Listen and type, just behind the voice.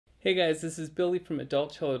Hey guys, this is Billy from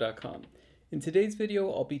AdultCello.com. In today's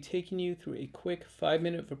video, I'll be taking you through a quick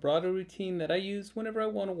 5-minute vibrato routine that I use whenever I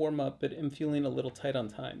want to warm up but am feeling a little tight on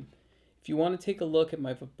time. If you want to take a look at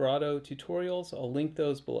my vibrato tutorials, I'll link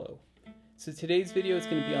those below. So today's video is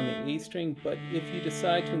going to be on the A string, but if you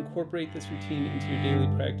decide to incorporate this routine into your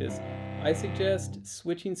daily practice, I suggest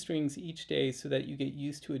switching strings each day so that you get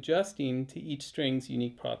used to adjusting to each string's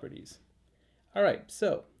unique properties. Alright,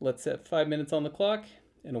 so let's set 5 minutes on the clock,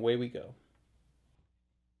 and away we go.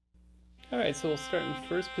 Alright, so we'll start in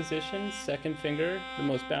first position, second finger, the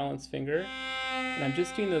most balanced finger. And I'm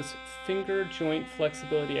just doing those finger joint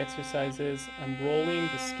flexibility exercises. I'm rolling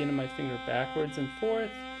the skin of my finger backwards and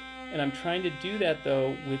forth, and I'm trying to do that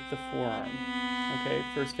though with the forearm. Okay,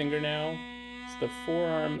 first finger now. So the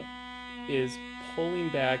forearm is pulling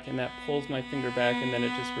back, and that pulls my finger back, and then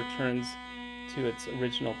it just returns to its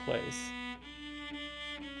original place.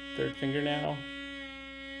 Third finger now.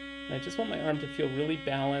 And I just want my arm to feel really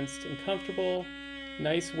balanced and comfortable.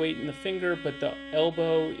 Nice weight in the finger, but the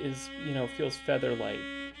elbow is, feels feather light.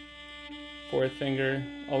 Fourth finger,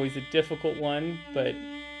 always a difficult one, but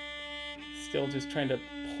still just trying to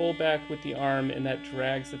pull back with the arm, and that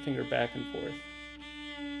drags the finger back and forth.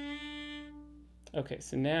 Okay,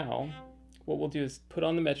 so now what we'll do is put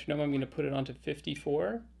on the metronome. I'm going to put it onto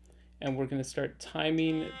 54, and we're going to start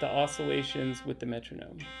timing the oscillations with the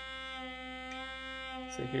metronome.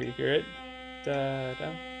 So here you hear it, da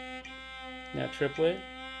da. Now triplet,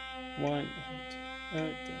 1, 2,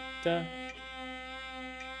 da da.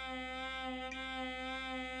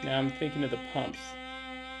 Now I'm thinking of the pumps.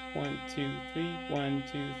 1, 2, 3, 1,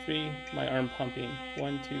 2, 3. My arm pumping.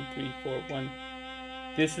 1, 2, 3, 4, 1.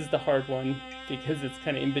 This is the hard one because it's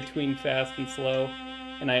kind of in between fast and slow,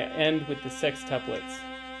 and I end with the sextuplets.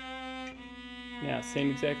 Now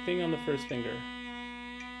same exact thing on the first finger.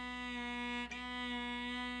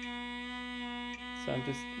 So I'm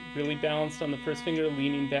just really balanced on the first finger,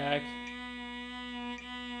 leaning back.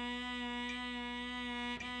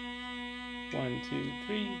 1, 2,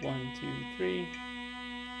 3, 1, 2, 3.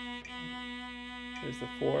 There's the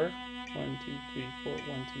 4. 1, 2, 3, 4,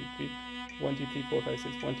 1, 2, 3. 1, 2, 3, 4, 5,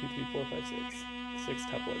 6. 1, 2, 3, 4, 5, 6. 6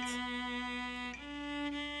 tuplets.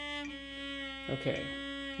 Okay,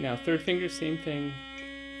 now third finger, same thing.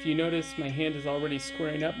 If you notice, my hand is already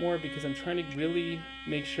squaring up more because I'm trying to really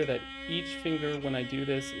make sure that each finger, when I do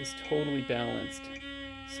this, is totally balanced.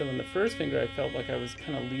 So in the first finger, I felt like I was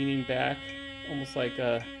kind of leaning back, almost like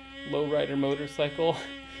a lowrider motorcycle,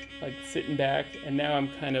 like sitting back, and now I'm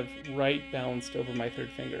kind of right balanced over my third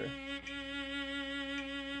finger.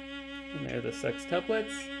 And there are the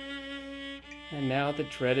sextuplets, and now the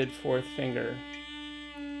dreaded fourth finger.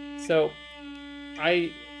 So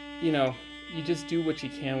you just do what you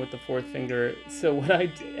can with the fourth finger. So what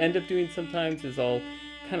I end up doing sometimes is I'll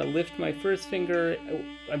kind of lift my first finger.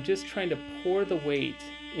 I'm just trying to pour the weight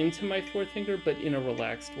into my fourth finger, but in a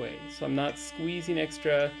relaxed way. So I'm not squeezing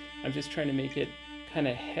extra. I'm just trying to make it kind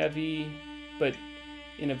of heavy, but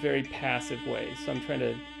in a very passive way. So I'm trying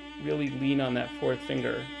to really lean on that fourth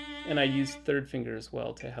finger. And I use third finger as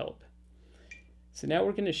well to help. So now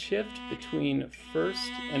we're going to shift between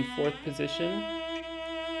first and fourth position.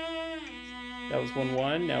 That was 1,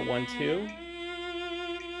 1, now 1, 2.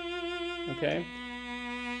 Okay,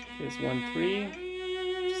 here's 1,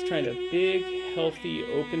 3. Just trying to big, healthy,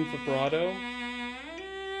 open vibrato.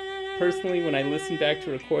 Personally, when I listen back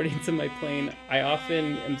to recordings of my playing, I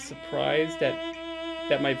often am surprised that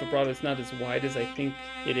my vibrato is not as wide as I think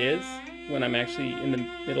it is when I'm actually in the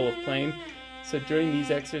middle of playing. So during these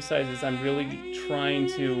exercises, I'm really trying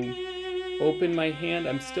to open my hand.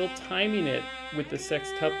 I'm still timing it with the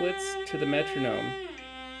sextuplets to the metronome,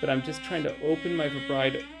 but I'm just trying to open my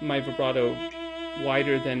vibrato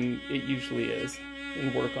wider than it usually is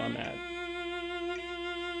and work on that.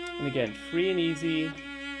 And again, free and easy.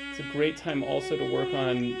 It's a great time also to work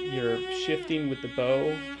on your shifting with the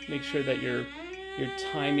bow. Make sure that you're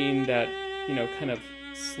timing that, kind of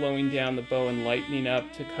slowing down the bow and lightening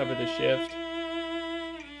up to cover the shift.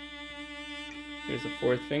 Here's the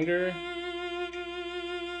fourth finger.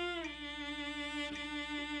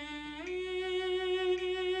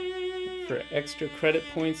 For extra credit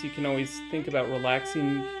points, you can always think about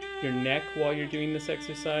relaxing your neck while you're doing this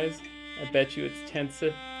exercise. I bet you it's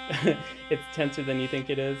tenser. It's tenser than you think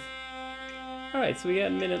it is. Alright, so we got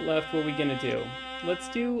a minute left. What are we going to do? Let's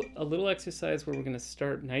do a little exercise where we're going to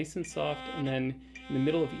start nice and soft, and then in the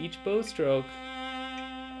middle of each bow stroke,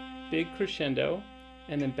 big crescendo,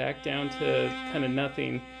 and then back down to kind of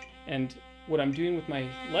nothing. And what I'm doing with my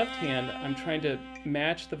left hand, I'm trying to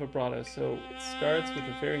match the vibrato. So it starts with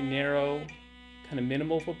a very narrow, kind of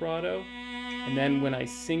minimal vibrato, And then when I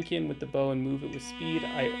sync in with the bow and move it with speed,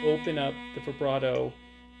 I open up the vibrato.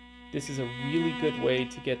 This is a really good way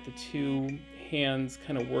to get the two hands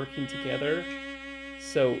kind of working together.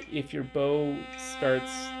 So if your bow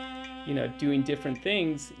starts, you know, doing different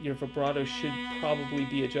things, your vibrato should probably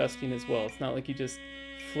be adjusting as well. It's not like you just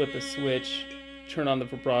flip a switch, turn on the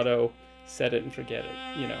vibrato, set it and forget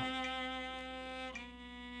it, you know.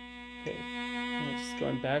 Okay, I'm just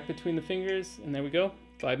going back between the fingers, and there we go,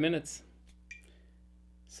 5 minutes.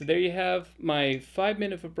 So there you have my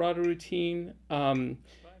 5-minute vibrato routine.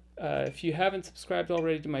 If you haven't subscribed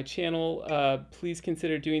already to my channel, please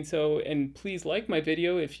consider doing so, and please like my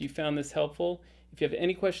video if you found this helpful. If you have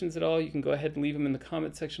any questions at all, you can go ahead and leave them in the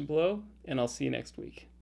comment section below, and I'll see you next week.